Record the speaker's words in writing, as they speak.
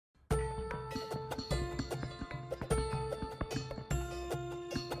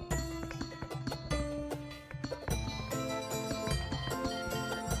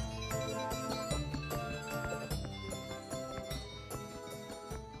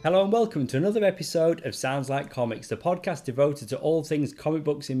Hello and welcome to another episode of Sounds Like Comics, the podcast devoted to all things comic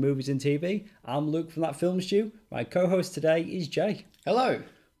books in movies and TV. I'm Luke from That Film Stew. My co-host today is Jay. Hello.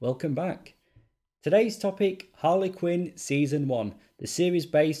 Welcome back. Today's topic, Harley Quinn Season 1, the series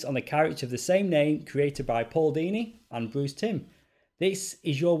based on the character of the same name created by Paul Dini and Bruce Timm. This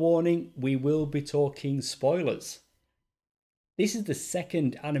is your warning, we will be talking spoilers. This is the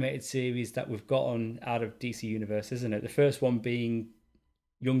second animated series that we've gotten out of DC Universe, isn't it? The first one being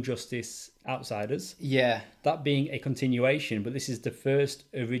Young Justice Outsiders. Yeah. That being a continuation, but this is the first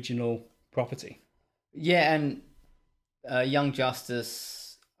original property. Yeah, and Young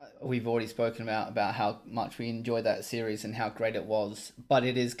Justice, we've already spoken about how much we enjoyed that series and how great it was, but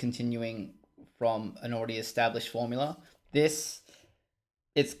it is continuing from an already established formula. This,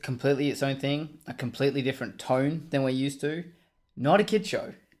 it's completely its own thing, a completely different tone than we're used to. Not a kid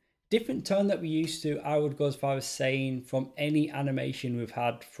show. Different tone that we used to, I would go as far as saying, from any animation we've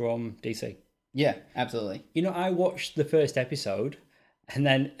had from DC. Yeah, absolutely. You know, I watched the first episode, and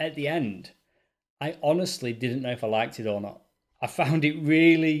then at the end, I honestly didn't know if I liked it or not. I found it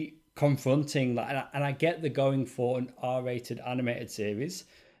really confronting, and I get the going for an R-rated animated series.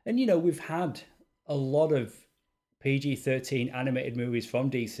 And, you know, we've had a lot of PG-13 animated movies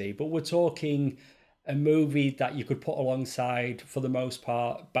from DC, but we're talking a movie that you could put alongside, for the most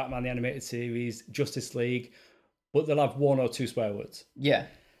part, Batman the Animated Series, Justice League, but they'll have one or two swear words. Yeah.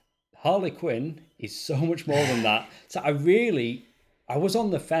 Harley Quinn is so much more than that. So I was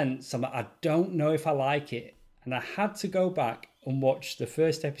on the fence. I'm like, I don't know if I like it. And I had to go back and watch the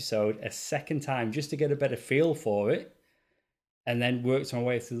first episode a second time just to get a better feel for it, and then worked my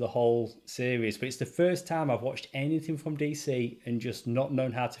way through the whole series. But it's the first time I've watched anything from DC and just not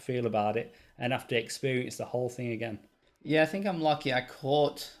known how to feel about it, and have to experience the whole thing again. Yeah, I think I'm lucky. I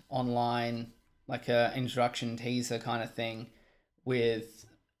caught online like a introduction teaser kind of thing with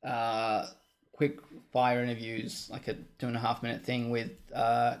quick fire interviews, like a 2.5 minute thing with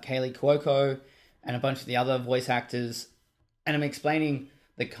Kaylee Cuoco and a bunch of the other voice actors, and I'm explaining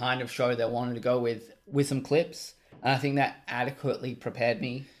the kind of show they wanted to go with some clips, and I think that adequately prepared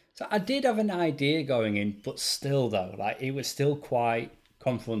me. So I did have an idea going in, but still though, like, it was still quite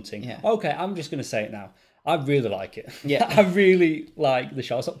confronting. Yeah. Okay, I'm just going to say it now. I really like it. Yeah. I really like the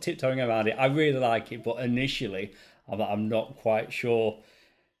show. I'll stop tiptoeing around it. I really like it, but initially, I'm not quite sure.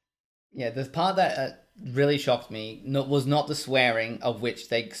 Yeah, the part that really shocked me was not the swearing, of which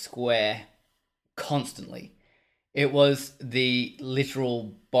they swear constantly. It was the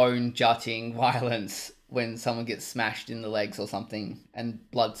literal bone-jutting violence when someone gets smashed in the legs or something and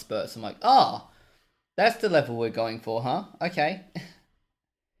blood spurts. I'm like, that's the level we're going for, huh? Okay.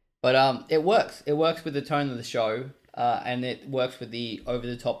 But it works. It works with the tone of the show, and it works with the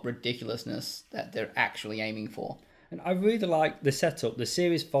over-the-top ridiculousness that they're actually aiming for. And I really like the setup. The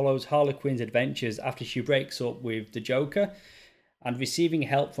series follows Harley Quinn's adventures after she breaks up with the Joker and receiving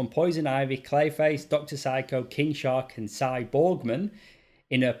help from Poison Ivy, Clayface, Dr. Psycho, King Shark, and Cyborgman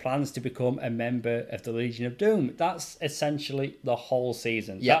in her plans to become a member of the Legion of Doom. That's essentially the whole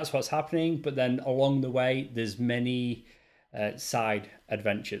season. Yep. That's what's happening, but then along the way, there's many side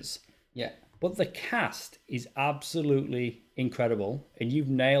adventures. Yeah. But the cast is absolutely incredible, and you've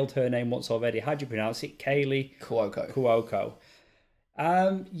nailed her name once already. How do you pronounce it? Kaylee Cuoco.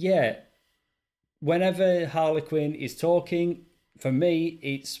 Yeah. Whenever Harley Quinn is talking, for me,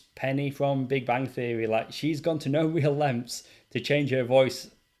 it's Penny from Big Bang Theory. Like, she's gone to no real lengths to change her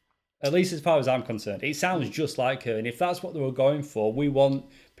voice, at least as far as I'm concerned. It sounds just like her, and if that's what they were going for, we want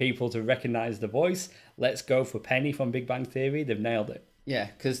people to recognize the voice. Let's go for Penny from Big Bang Theory. They've nailed it. Yeah,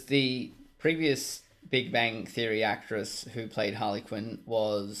 because the previous Big Bang Theory actress who played Harley Quinn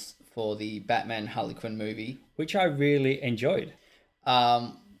was for the Batman Harley Quinn movie, which I really enjoyed.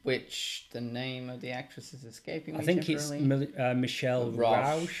 Which the name of the actress is escaping me. I think it's Michelle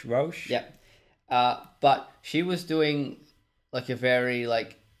Roche. Yeah. But she was doing like a very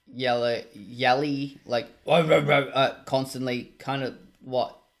like yelly, like constantly kind of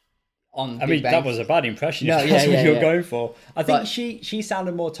what on. Big Bang. That was a bad impression. No, if that's what you were going for. I think But she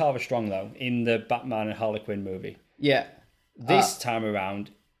sounded more Tara Strong though in the Batman and Harley Quinn movie. Yeah. This time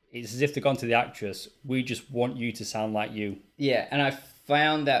around, it's as if they've gone to the actress. We just want you to sound like you. Yeah, and I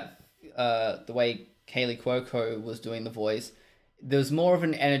found that the way Kaylee Cuoco was doing the voice, there was more of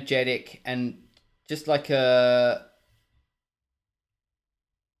an energetic and just like a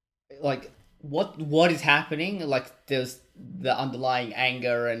like what is happening. Like there's the underlying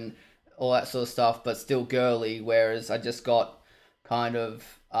anger and all that sort of stuff, but still girly. Whereas I just got kind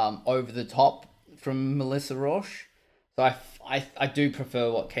of over the top from Melissa Roche. So I do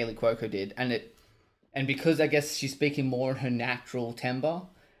prefer what Kaylee Cuoco did, and because I guess she's speaking more in her natural timbre,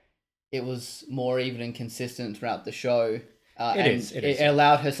 it was more even and consistent throughout the show. It is. It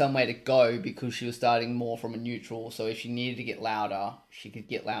allowed her somewhere to go because she was starting more from a neutral. So if she needed to get louder, she could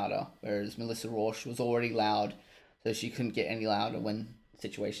get louder. Whereas Melissa Rauch was already loud, so she couldn't get any louder when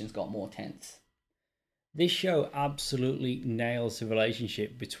situations got more tense. This show absolutely nails the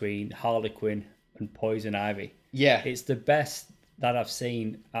relationship between Harley Quinn and Poison Ivy. Yeah. It's the best that I've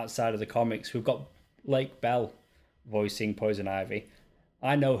seen outside of the comics. We've got Lake Bell voicing Poison Ivy.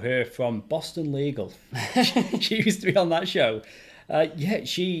 I know her from Boston Legal. She used to be on that show. Yeah,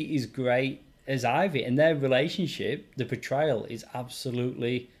 she is great as Ivy, and their relationship, the portrayal, is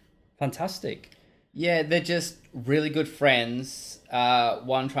absolutely fantastic. Yeah, they're just really good friends.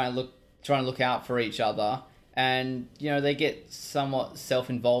 One trying to look out for each other, and they get somewhat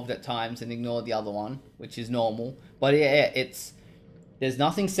self-involved at times and ignore the other one, which is normal. But yeah, there's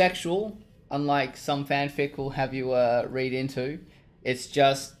nothing sexual, unlike some fanfic will have you read into. It's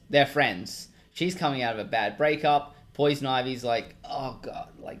just they're friends. She's coming out of a bad breakup. Poison Ivy's like, oh god,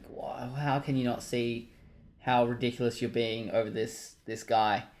 like how can you not see how ridiculous you're being over this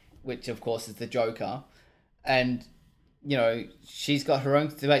guy, which of course is the Joker, and she's got her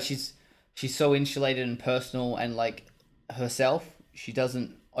own. Like she's so insulated and personal and like herself. She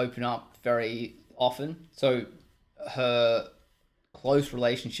doesn't open up very often, so her close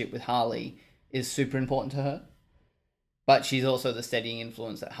relationship with Harley is super important to her. But she's also the steadying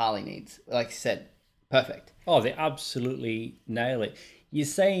influence that Harley needs. Like I said, perfect. Oh, they absolutely nail it. You're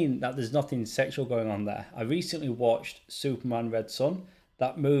saying that there's nothing sexual going on there. I recently watched Superman Red Son.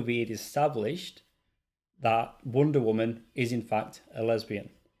 That movie, it established that Wonder Woman is in fact a lesbian.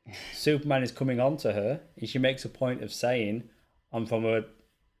 Superman is coming on to her, and she makes a point of saying, I'm from an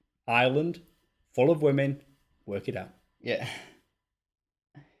island full of women, work it out. Yeah.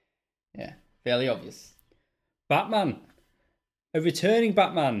 Yeah, fairly obvious. Batman. A returning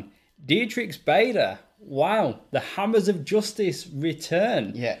Batman. Dietrich Bader. Wow, the Hammers of Justice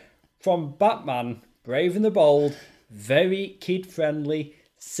return. Yeah. From Batman, Brave and the Bold, very kid-friendly,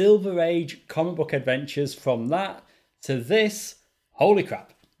 Silver Age comic book adventures. From that to this, holy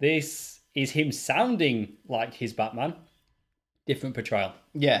crap. This is him sounding like his Batman. Different portrayal.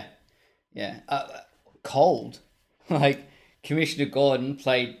 Yeah. Yeah. Cold. Like, Commissioner Gordon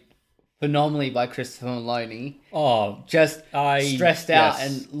played phenomenally by Christopher Maloney. Oh, just stressed out yes.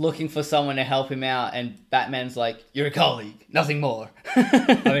 and looking for someone to help him out, and Batman's like, "You're a colleague, nothing more."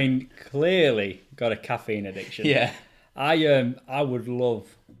 I mean, clearly got a caffeine addiction. Yeah, I would love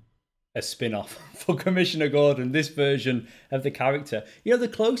a spin-off for Commissioner Gordon. This version of the character, the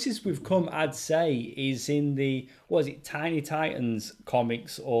closest we've come, I'd say, is in the Tiny Titans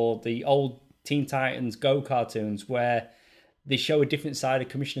comics or the old Teen Titans Go cartoons, where they show a different side of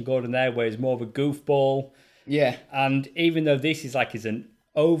Commissioner Gordon there, where he's more of a goofball. Yeah. And even though this is like he's an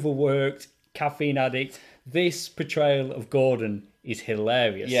overworked caffeine addict, this portrayal of Gordon is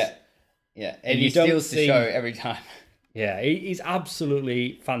hilarious. Yeah. Yeah. And he steals the show every time. Yeah, he's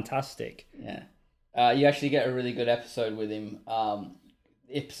absolutely fantastic. Yeah. You actually get a really good episode with him.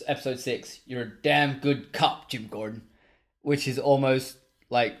 Episode 6, You're a Damn Good Cop, Jim Gordon. Which is almost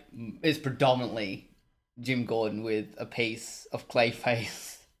like, it's predominantly Jim Gordon with a piece of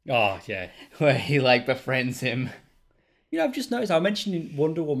Clayface. Oh, yeah. Where he befriends him. I've just noticed, I mentioned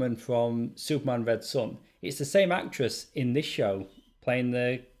Wonder Woman from Superman Red Son. It's the same actress in this show playing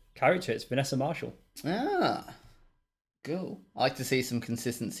the character. It's Vanessa Marshall. Ah, cool. I like to see some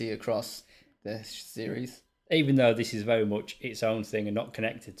consistency across the series. Even though this is very much its own thing and not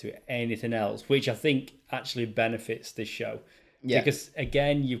connected to anything else, which I think actually benefits this show. Yeah. Because,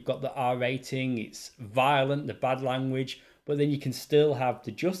 again, you've got the R rating, it's violent, the bad language, but then you can still have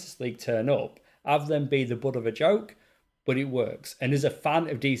the Justice League turn up, have them be the butt of a joke, but it works. And as a fan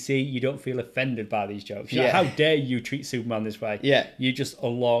of DC, you don't feel offended by these jokes. You're like, how dare you treat Superman this way? Yeah. You're just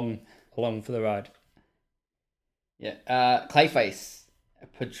along for the ride. Yeah. Clayface,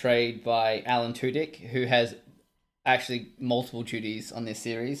 portrayed by Alan Tudyk, who has actually multiple duties on this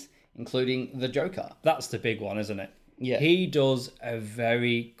series, including the Joker. That's the big one, isn't it? Yeah. He does a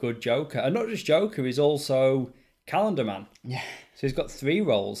very good Joker. And not just Joker, he's also Calendar Man. Yeah. So he's got 3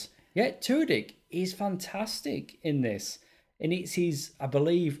 roles. Yeah, Tudyk is fantastic in this. And it's his, I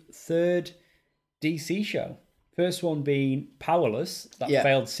believe, 3rd DC show. First one being Powerless, that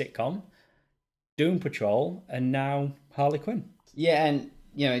failed sitcom, Doom Patrol, and now Harley Quinn. Yeah, and,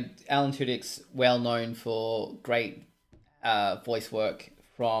 Alan Tudyk's well known for great voice work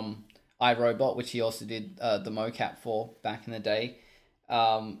from iRobot, which he also did the mocap for back in the day.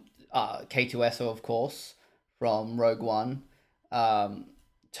 K2SO, of course, from Rogue One.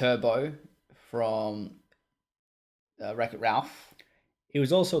 Turbo from Wreck-It Ralph. He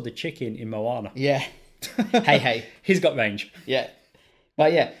was also the chicken in Moana. Yeah. Hey. He's got range. Yeah.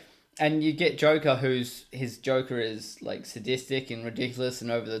 But yeah. And you get Joker, his Joker is like sadistic and ridiculous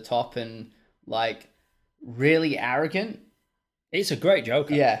and over the top and like really arrogant. It's a great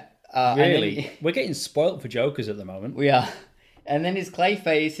Joker. Yeah. Really. We're getting spoilt for Jokers at the moment. We are. And then his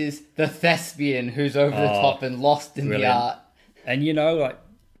Clayface is the thespian who's over the top and lost in the art. And like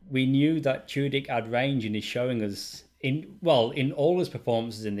we knew that Tudyk had range and he's showing us in all his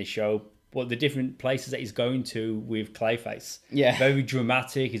performances in this show, but the different places that he's going to with Clayface. Yeah. Very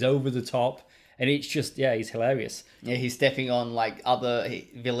dramatic, he's over the top, and it's just, he's hilarious. Yeah, he's stepping on like other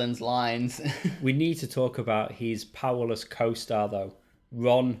villains' lines. We need to talk about his powerless co-star though,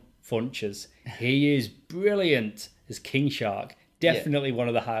 Ron Funches. He is brilliant as King Shark. Definitely one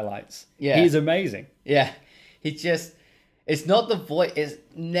of the highlights. Yeah. He's amazing. Yeah. It's not the voice, it's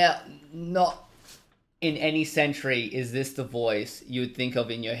not in any century is this the voice you would think of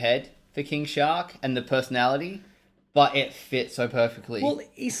in your head for King Shark and the personality, but it fits so perfectly. Well,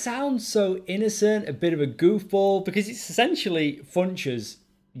 he sounds so innocent, a bit of a goofball, because it's essentially Funches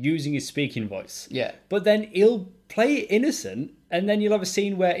using his speaking voice. Yeah. But then he'll play it innocent, and then you'll have a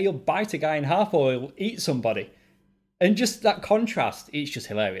scene where he'll bite a guy in half or he'll eat somebody. And just that contrast, it's just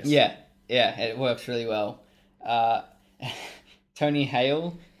hilarious. Yeah, it works really well. Tony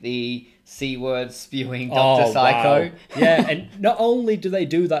Hale, the C-word spewing Dr. Psycho. Wow. Yeah, and not only do they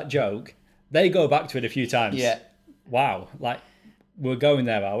do that joke, they go back to it a few times. Yeah. Wow, like, we're going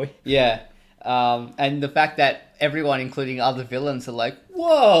there, are we? Yeah. And the fact that everyone, including other villains, are like,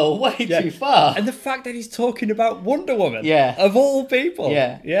 whoa, way too far. And the fact that he's talking about Wonder Woman. Yeah. Of all people.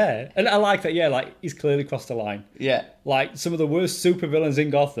 Yeah. Yeah. And I like that, like, he's clearly crossed the line. Yeah. Like, some of the worst supervillains in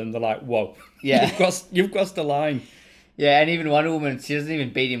Gotham, they're like, whoa. Yeah. You've crossed the line. Yeah, and even Wonder Woman, she doesn't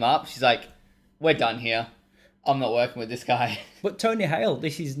even beat him up. She's like, we're done here. I'm not working with this guy. But Tony Hale,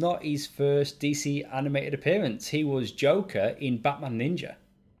 this is not his first DC animated appearance. He was Joker in Batman Ninja.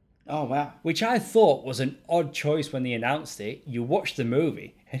 Oh, wow. Which I thought was an odd choice when they announced it. You watch the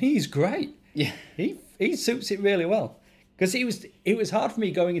movie, and he's great. Yeah. He suits it really well. Because it was hard for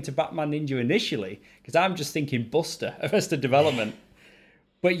me going into Batman Ninja initially, because I'm just thinking Buster, Arrested Development.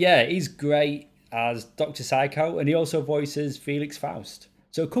 But yeah, he's great as Dr. Psycho, and he also voices Felix Faust.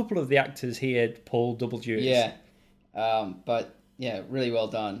 So a couple of the actors here pull double duties. Yeah. But yeah, really well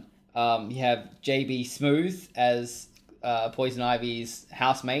done. You have JB Smooth as Poison Ivy's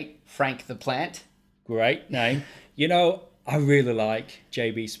housemate, Frank the Plant. Great name. I really like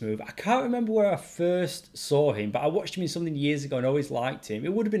JB Smooth. I can't remember where I first saw him, but I watched him in something years ago and always liked him.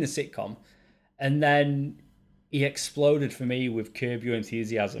 It would have been a sitcom. And then he exploded for me with Curb Your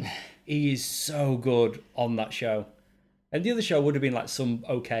Enthusiasm. He is so good on that show. And the other show would have been like some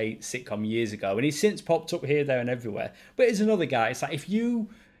okay sitcom years ago. And he's since popped up here, there, and everywhere. But he's another guy. It's like if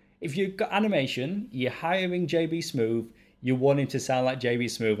you've got animation, you're hiring JB Smooth, you want him to sound like JB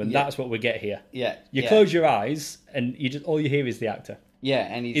Smooth, and that's what we get here. Yeah. You close your eyes, and all you hear is the actor. Yeah,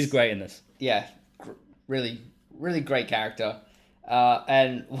 and he's great in this. Yeah, really, really great character.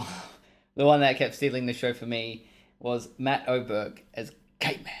 And the one that kept stealing the show for me was Matt Oberg as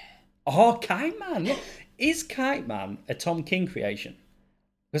Kite Man. Oh, Kite Man! Yeah. Is Kite Man a Tom King creation?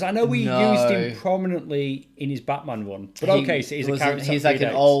 Because I know we used him prominently in his Batman run. But so he's a character. He's like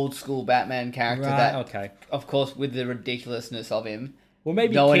an old school Batman character right, of course, with the ridiculousness of him. Well,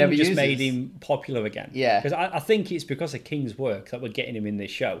 maybe King just made him popular again. Yeah. Because I think it's because of King's work that we're getting him in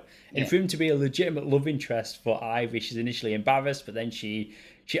this show. And for him to be a legitimate love interest for Ivy, she's initially embarrassed, but then she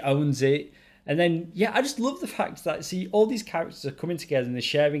owns it. And then, I just love the fact that, all these characters are coming together and they're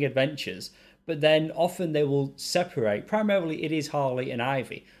sharing adventures, but then often they will separate. Primarily, it is Harley and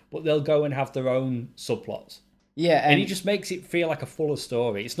Ivy, but they'll go and have their own subplots. Yeah, and he just makes it feel like a fuller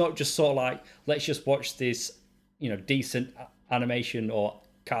story. It's not just sort of like, let's just watch this, decent animation or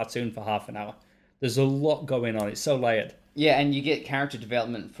cartoon for half an hour. There's a lot going on. It's so layered. Yeah, and you get character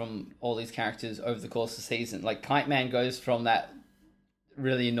development from all these characters over the course of the season. Like, Kite Man goes from that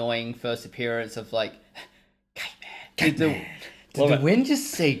really annoying first appearance of like, Kite Man. Did the wind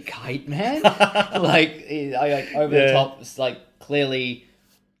just say Kite Man? like over the top, it's like clearly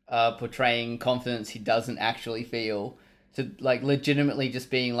portraying confidence he doesn't actually feel, to like legitimately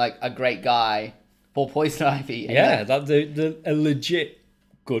just being like a great guy for Poison Ivy. And they're a legit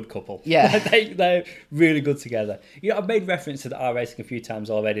good couple. Yeah. They're really good together. I've made reference to the R rating a few times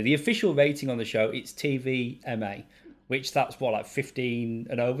already. The official rating on the show, it's TVMA, which that's like 15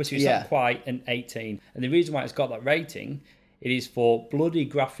 and over, so it's not quite an 18. And the reason why it's got that rating, it is for bloody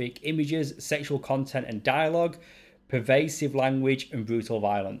graphic images, sexual content and dialogue, pervasive language and brutal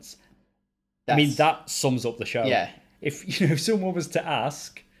violence. I mean, that sums up the show. Yeah. if someone was to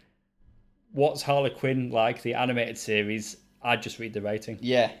ask, what's Harley Quinn like, the animated series, I'd just read the rating.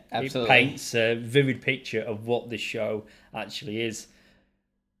 Yeah, absolutely. It paints a vivid picture of what this show actually is.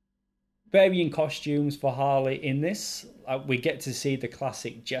 Varying costumes for Harley in this. We get to see the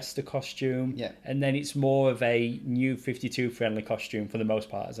classic Jester costume. Yeah. And then it's more of a new 52 friendly costume for the most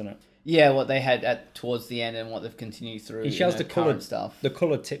part, isn't it? Yeah, what they had towards the end and what they've continued through. It shows the current stuff. The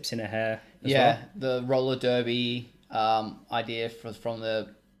coloured tips in her hair as well. The roller derby idea from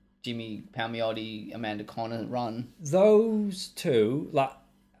the Jimmy Palmiotti, Amanda Conner run. Those two,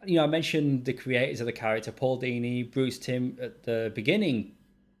 I mentioned the creators of the character, Paul Dini, Bruce Timm at the beginning,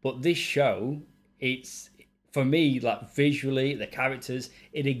 but this show, it's, for me, visually, the characters,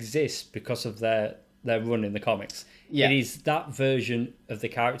 it exists because of their run in the comics. Yeah. It is that version of the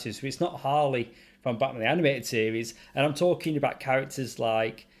characters. So it's not Harley from Batman the Animated Series, and I'm talking about characters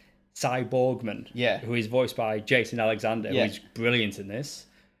like Cyborgman, who is voiced by Jason Alexander, who is brilliant in this.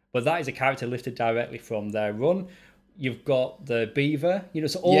 But that is a character lifted directly from their run. You've got the Beaver,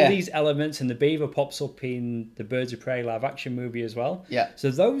 so all these elements, and the Beaver pops up in the Birds of Prey live action movie as well. Yeah.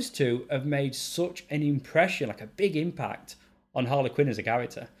 So those two have made such an impression, a big impact on Harley Quinn as a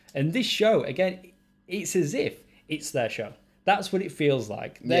character. And this show, again, it's as if it's their show. That's what it feels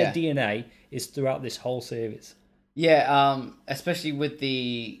like. Their DNA is throughout this whole series. Yeah, especially with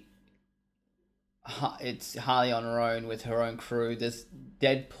it's Harley on her own with her own crew. There's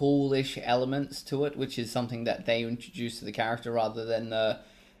Deadpool-ish elements to it, which is something that they introduce to the character rather than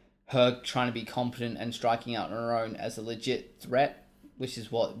her trying to be competent and striking out on her own as a legit threat, which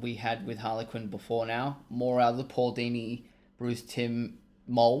is what we had with Harley Quinn before now. More out of the Paul Dini, Bruce Timm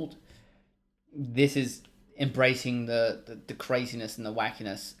mold. This is embracing the craziness and the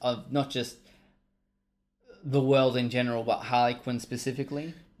wackiness of not just the world in general, but Harley Quinn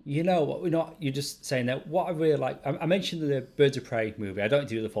specifically. You know what? You're just saying that. What I really like, I mentioned the Birds of Prey movie. I don't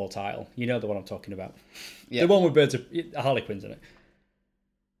do the full title. You know the one I'm talking about. Yeah. The one with Harley Quinn's in it.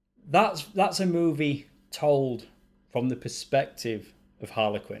 That's a movie told from the perspective of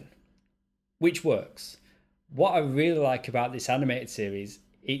Harley Quinn, which works. What I really like about this animated series,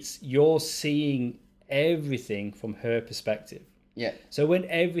 you're seeing everything from her perspective. Yeah. So when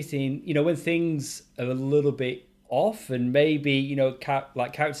everything, when things are a little bit off, and maybe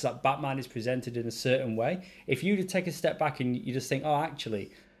characters like Batman is presented in a certain way, if you to take a step back and you just think, oh,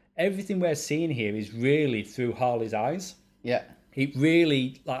 actually everything we're seeing here is really through Harley's eyes. Yeah, it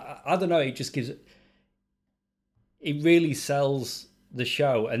really, I don't know, it really sells the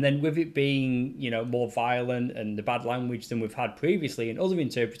show. And then with it being more violent and the bad language than we've had previously in other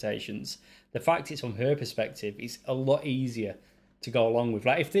interpretations, the fact it's from her perspective is a lot easier to go along with.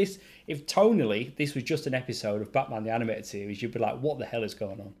 If tonally this was just an episode of Batman the Animated Series, you'd be like, what the hell is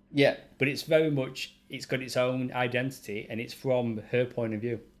going on? Yeah. But it's very much, it's got its own identity, and it's from her point of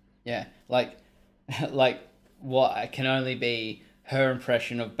view. Yeah, like what can only be her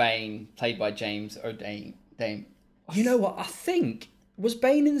impression of Bane, played by James O'Dane. You know what? I think, was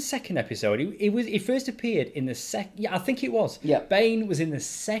Bane in the second episode? He first appeared in the second. Yeah, I think it was. Yeah. Bane was in the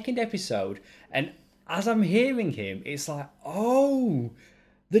second episode, and as I'm hearing him, it's like, oh,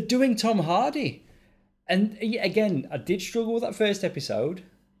 they're doing Tom Hardy. And again, I did struggle with that first episode,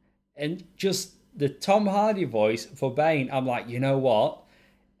 and just the Tom Hardy voice for Bane, I'm like, you know what?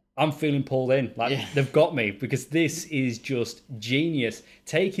 I'm feeling pulled in. They've got me, because this is just genius.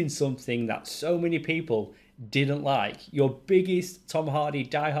 Taking something that so many people didn't like. Your biggest Tom Hardy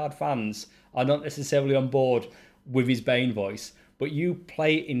diehard fans are not necessarily on board with his Bane voice, but you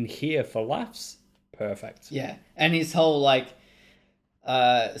play it in here for laughs. Perfect. Yeah, and his whole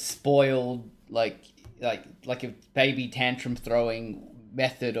spoiled like a baby tantrum throwing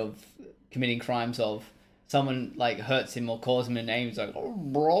method of committing crimes of someone hurts him or calls him a name. He's like, "Oh,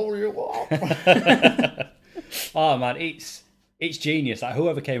 bro, you up?" Oh man, it's genius.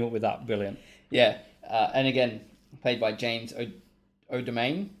 Whoever came up with that, brilliant. Yeah, and again, played by James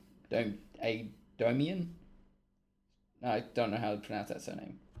O'Domain, Domian. No, I don't know how to pronounce that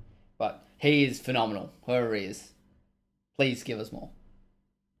surname, but he is phenomenal. Whoever he is, please give us more.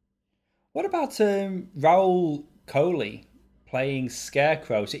 What about Raoul Coley playing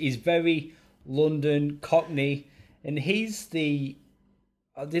Scarecrow? So he's very London Cockney, and he's they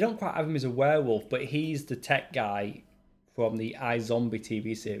don't quite have him as a werewolf, but he's the tech guy from the iZombie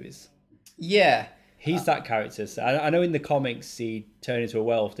TV series. Yeah. He's that character. So I know in the comics he turned into a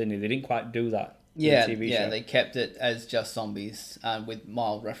werewolf, didn't he? They didn't quite do that. Yeah, they kept it as just zombies with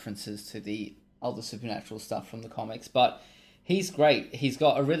mild references to the other supernatural stuff from the comics. But he's great. He's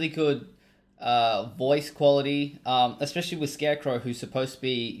got a really good voice quality, especially with Scarecrow, who's supposed to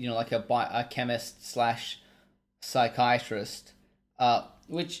be, a chemist / psychiatrist,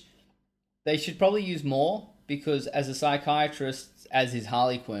 which they should probably use more, because as a psychiatrist, as is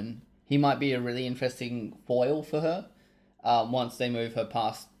Harley Quinn, he might be a really interesting foil for her once they move her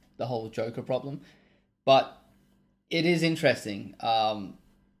past the whole Joker problem. But it is interesting.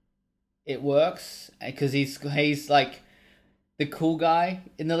 It works because he's like the cool guy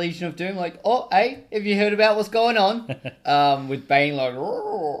in the Legion of Doom, like, oh, hey, have you heard about what's going on? With Bane like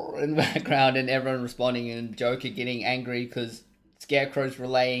in the background and everyone responding, and Joker getting angry because Scarecrow's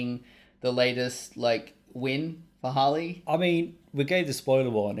relaying the latest like win for Harley. I mean, we gave the spoiler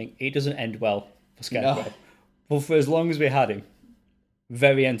warning. It doesn't end well for Scarecrow. No. But for as long as we had him,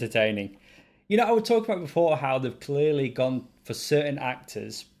 very entertaining. You know, I was talking about before how they've clearly gone for certain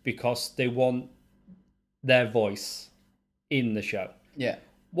actors because they want their voice in the show. Yeah.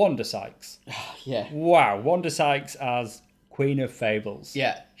 Wanda Sykes. Yeah. Wow, Wanda Sykes as Queen of Fables.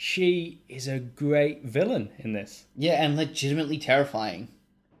 Yeah. She is a great villain in this. Yeah, and legitimately terrifying.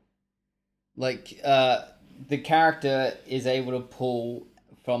 Like, the character is able to pull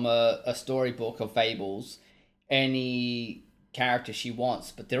from a storybook of Fables any character she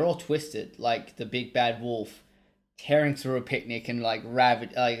wants, but they're all twisted, like the big bad wolf tearing through a picnic and like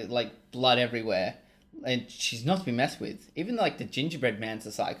like blood everywhere, and she's not to be messed with. Even like the gingerbread man's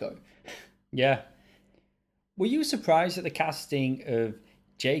a psycho. Yeah. Were you surprised at the casting of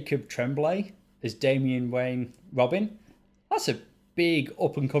Jacob Tremblay as Damian Wayne Robin? That's a big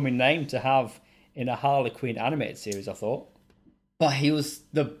up and coming name to have in a Harley Quinn animated series, I thought. But he was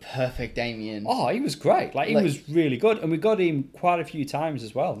the perfect Damian. Oh, he was great. Like, he was really good. And we got him quite a few times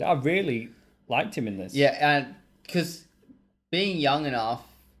as well. I really liked him in this. Yeah, and because being young enough,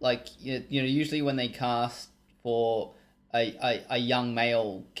 like, you know, usually when they cast for a young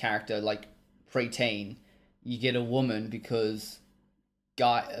male character, like preteen, you get a woman because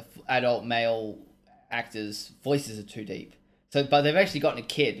adult male actors' voices are too deep. So, but they've actually gotten a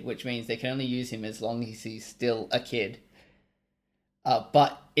kid, which means they can only use him as long as he's still a kid.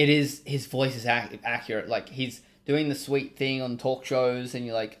 But his voice is accurate. Like, he's doing the sweet thing on talk shows, and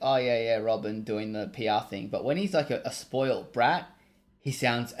you're like, oh yeah, Robin doing the PR thing. But when he's like a spoiled brat, he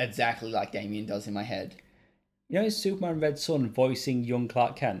sounds exactly like Damian does in my head. You know, Superman Red Son voicing young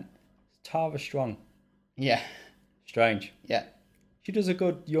Clark Kent? Tara Strong. Yeah. Strange. Yeah. She does a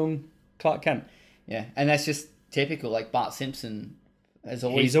good young Clark Kent. Yeah, and that's just typical. Like, Bart Simpson has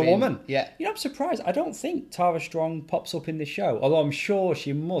always He's a woman. Yeah. You know, I'm surprised. I don't think Tara Strong pops up in this show. Although I'm sure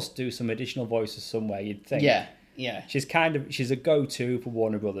she must do some additional voices somewhere, you'd think. Yeah. She's a go-to for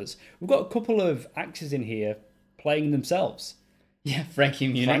Warner Brothers. We've got a couple of actors in here playing themselves. Yeah,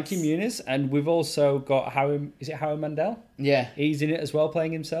 Frankie Muniz. And we've also got Howie Mandel? Yeah. He's in it as well,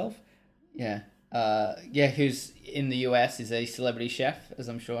 playing himself. Yeah. Who's in the US is a celebrity chef, as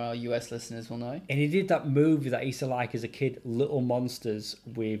I'm sure our US listeners will know. And he did that movie that I used to like as a kid, Little Monsters,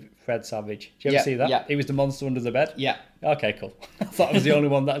 with Fred Savage. Did you ever see that? Yeah. He was the monster under the bed? Yeah. Okay, cool. I thought I was the only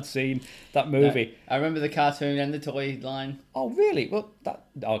one that had seen that movie. No, I remember the cartoon and the toy line. Oh, really? Well,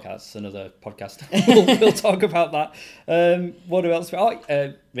 that's another podcast. we'll talk about that. What else?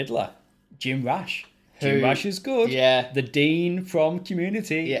 Riddler, Jim Rash. Jim Rash is good. Yeah. The Dean from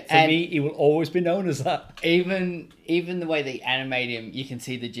Community. Yeah, For me, he will always be known as that. Even the way they animate him, you can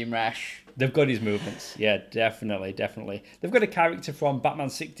see the Jim Rash. They've got his movements. Yeah, definitely. They've got a character from Batman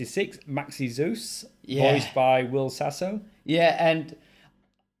 66, Maxie Zeus, voiced by Will Sasso. Yeah, and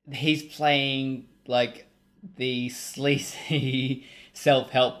he's playing like the sleazy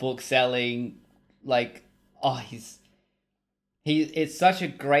self-help book selling, like, it's such a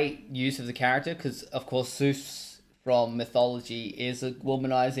great use of the character, because of course Zeus from mythology is a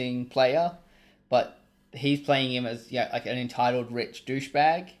womanizing player, but he's playing him as like an entitled rich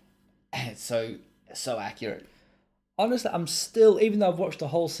douchebag, and it's so accurate. Honestly, I'm still, even though I've watched the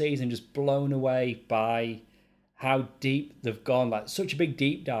whole season, just blown away by how deep they've gone. Like, such a big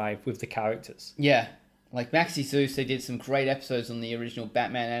deep dive with the characters. Yeah, like Maxie Zeus, they did some great episodes on the original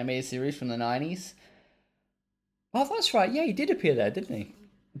Batman animated series from the 90s. Oh, that's right. Yeah, he did appear there, didn't he?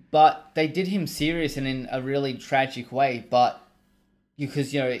 But they did him serious and in a really tragic way. But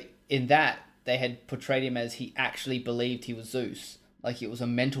because, in that, they had portrayed him as he actually believed he was Zeus. Like, it was a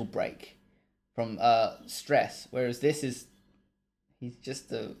mental break from stress. Whereas he's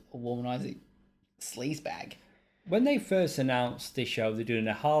just a womanizing sleazebag. When they first announced this show, they're doing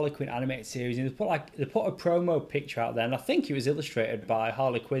a Harley Quinn animated series, and they put a promo picture out there, and I think it was illustrated by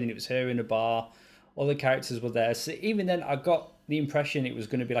Harley Quinn, and it was her in a bar. All the characters were there. So even then, I got the impression it was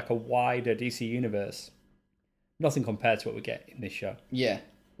going to be like a wider DC universe. Nothing compared to what we get in this show. Yeah.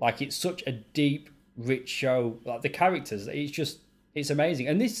 Like, it's such a deep, rich show. Like, the characters, it's amazing.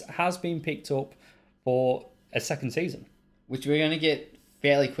 And this has been picked up for a second season. which we're going to get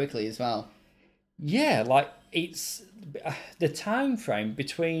fairly quickly as well. Yeah, like it's the time frame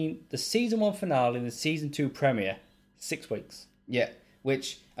between the season 1 finale and the season 2 premiere, 6 weeks. Yeah,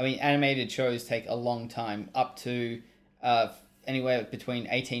 which, I mean, animated shows take a long time, up to anywhere between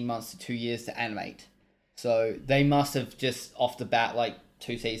 18 months to 2 years to animate. So they must have just off the bat, like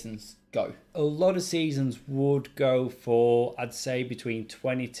 2 seasons, go. A lot of seasons would go for, I'd say, between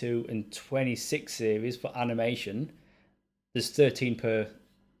 22 and 26 series for animation. There's 13 per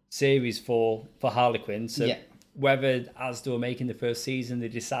series for Harley Quinn. So Yeah. whether, as they were making the first season, they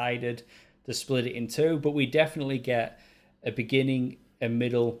decided to split it in 2, but we definitely get a beginning, a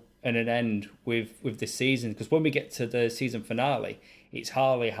middle, and an end with this season. Because when we get to the season finale, it's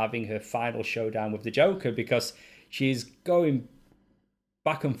Harley having her final showdown with the Joker, because she's going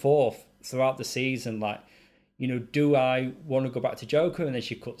back and forth throughout the season, like, you know, do I want to go back to Joker? And then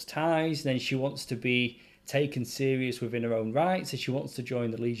she cuts ties. Then she wants to be taken serious within her own right, so she wants to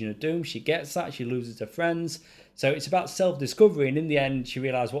join the Legion of Doom. She gets that. She loses her friends. So it's about self-discovery, and in the end, she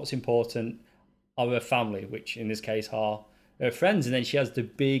realizes what's important are her family, which in this case are her friends. And then she has the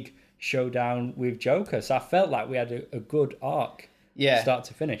big showdown with Joker. So I felt like we had a good arc, start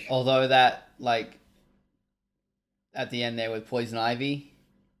to finish. Although that, like, at the end there with Poison Ivy,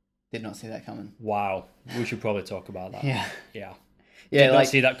 did not see that coming. Wow, we should probably talk about that. Yeah. Did not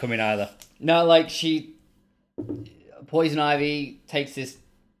see that coming either. No, like, Poison Ivy takes this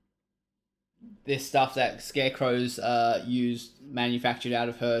stuff that Scarecrow's manufactured out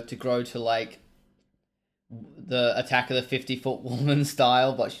of her to grow to, like, the Attack of the 50-foot woman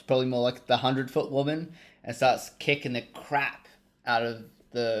style, but she's probably more like the 100-foot woman, and starts kicking the crap out of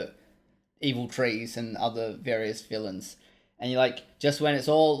the evil trees and other various villains. And you're like, just when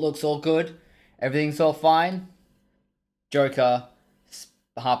looks all good, everything's all fine, Joker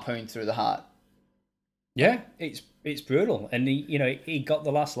harpoon through the heart. Yeah, it's brutal, and he got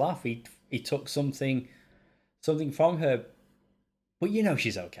the last laugh. He took something from her, but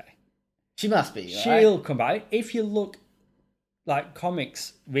she's okay. She must be. She'll come back. If you look like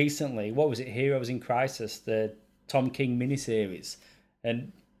comics recently, what was it? Heroes in Crisis, the Tom King miniseries,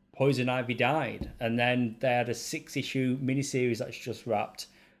 and Poison Ivy died, and then they had a 6-issue miniseries that's just wrapped,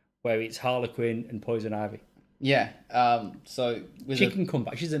 where it's Harlequin and Poison Ivy. Yeah. So she can come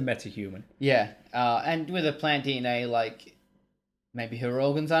back. She's a metahuman. Yeah. And with a plant DNA, like, maybe her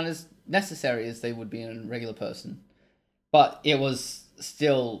organs aren't as necessary as they would be in a regular person. But it was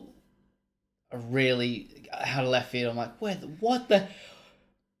still a really out of left field. I'm like, what the?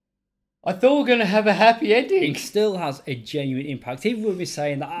 I thought we were going to have a happy ending. It still has a genuine impact. Even with me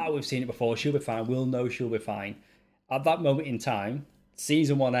saying that, we've seen it before, she'll be fine, we'll know she'll be fine. At that moment in time,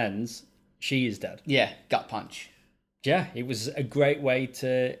 season 1 ends, she is dead. Yeah, gut punch. Yeah, it was a great way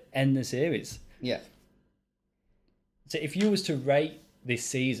to end the series. Yeah. So if you was to rate this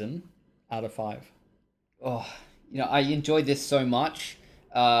season out of 5? Oh, I enjoyed this so much.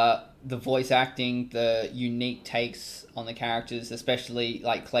 The voice acting, the unique takes on the characters, especially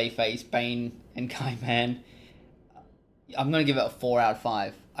like Clayface, Bane, and Kaiman. I'm going to give it a 4 out of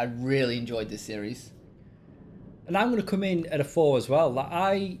 5. I really enjoyed this series. And I'm going to come in at a 4 as well. Like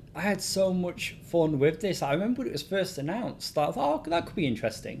I had so much fun with this. I remember when it was first announced, I thought, that could be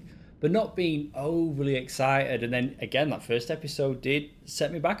interesting. But not being overly excited. And then, again, that first episode did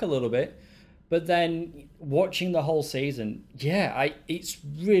set me back a little bit. But then, watching the whole season, it's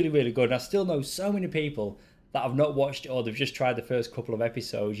really, really good. And I still know so many people that have not watched it or they've just tried the first couple of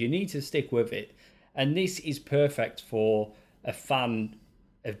episodes. You need to stick with it. And this is perfect for a fan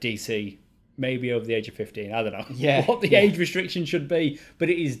of DC, maybe over the age of 15. I don't know what the age restriction should be, but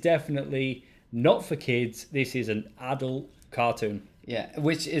it is definitely not for kids. This is an adult cartoon. Yeah,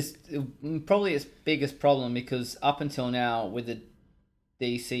 which is probably its biggest problem, because up until now, with the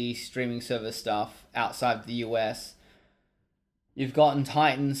DC streaming service stuff outside the US, you've gotten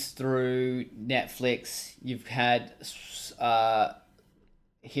Titans through Netflix. You've had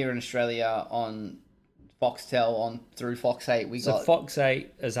here in Australia on Foxtel through Fox 8. Fox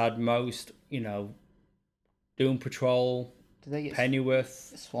 8 has had most, Doom Patrol, do they get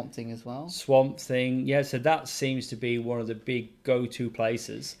Pennyworth, Swamp Thing as well? Swamp Thing, yeah. So that seems to be one of the big go-to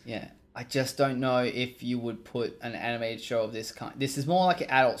places. Yeah, I just don't know if you would put an animated show of this kind. This is more like an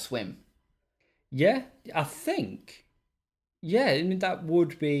Adult Swim. Yeah, I think. Yeah, I mean that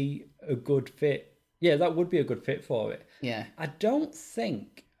would be a good fit. Yeah, that would be a good fit for it. Yeah, I don't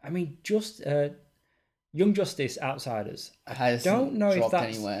think. I mean, just Young Justice Outsiders. I don't know if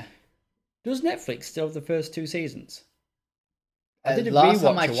that's anywhere. Does Netflix still have the first 2 seasons? I did a last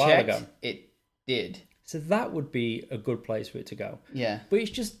time I rewatch a while checked, ago. it did. So that would be a good place for it to go. Yeah. But it's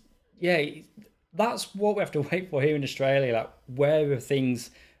just, that's what we have to wait for here in Australia. Like, where are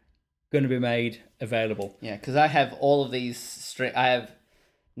things going to be made available? Yeah, because I have all of these. I have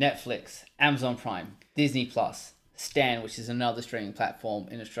Netflix, Amazon Prime, Disney Plus, Stan, which is another streaming platform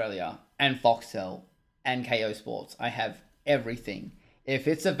in Australia, and Foxtel, and KO Sports. I have everything. If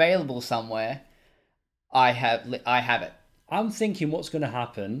it's available somewhere, I have it. I'm thinking what's going to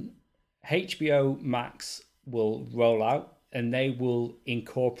happen. HBO Max will roll out, and they will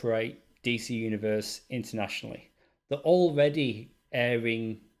incorporate DC Universe internationally. They're already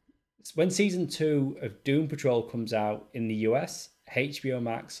airing. When season 2 of Doom Patrol comes out in the US, HBO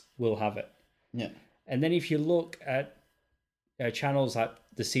Max will have it. Yeah. And then if you look at channels like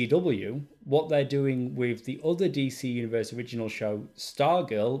the CW, what they're doing with the other DC Universe original show,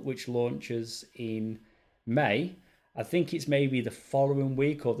 Stargirl, which launches in May, I think it's maybe the following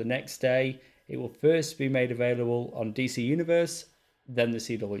week or the next day, it will first be made available on DC Universe, then the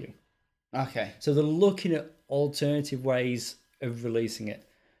CW. Okay. So they're looking at alternative ways of releasing it.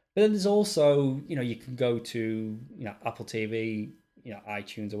 But then there's also, you can go to, Apple TV,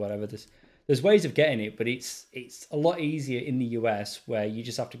 iTunes or whatever. There's ways of getting it, but it's a lot easier in the US, where you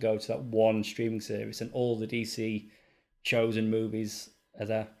just have to go to that one streaming service and all the DC shows and movies are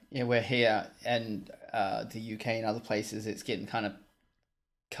there. Yeah, we're here and the UK and other places, it's getting kind of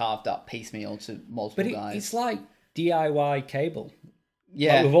carved up piecemeal to multiple guys. It's like DIY cable.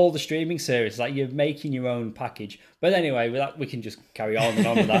 Yeah. Like with all the streaming services, like you're making your own package. But anyway, we can just carry on and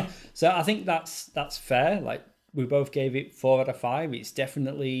on with that. So I think that's fair. Like, we both gave it 4 out of 5. It's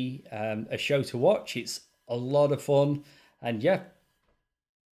definitely a show to watch. It's a lot of fun. And yeah,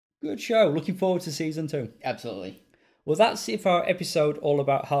 good show. Looking forward to season 2. Absolutely. Well, that's it for our episode all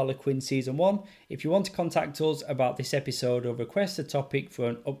about Harley Quinn Season 1. If you want to contact us about this episode or request a topic for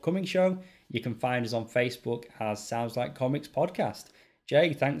an upcoming show, you can find us on Facebook as Sounds Like Comics Podcast.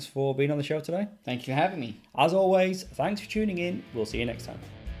 Jay, thanks for being on the show today. Thank you for having me. As always, thanks for tuning in. We'll see you next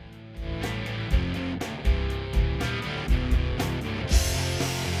time.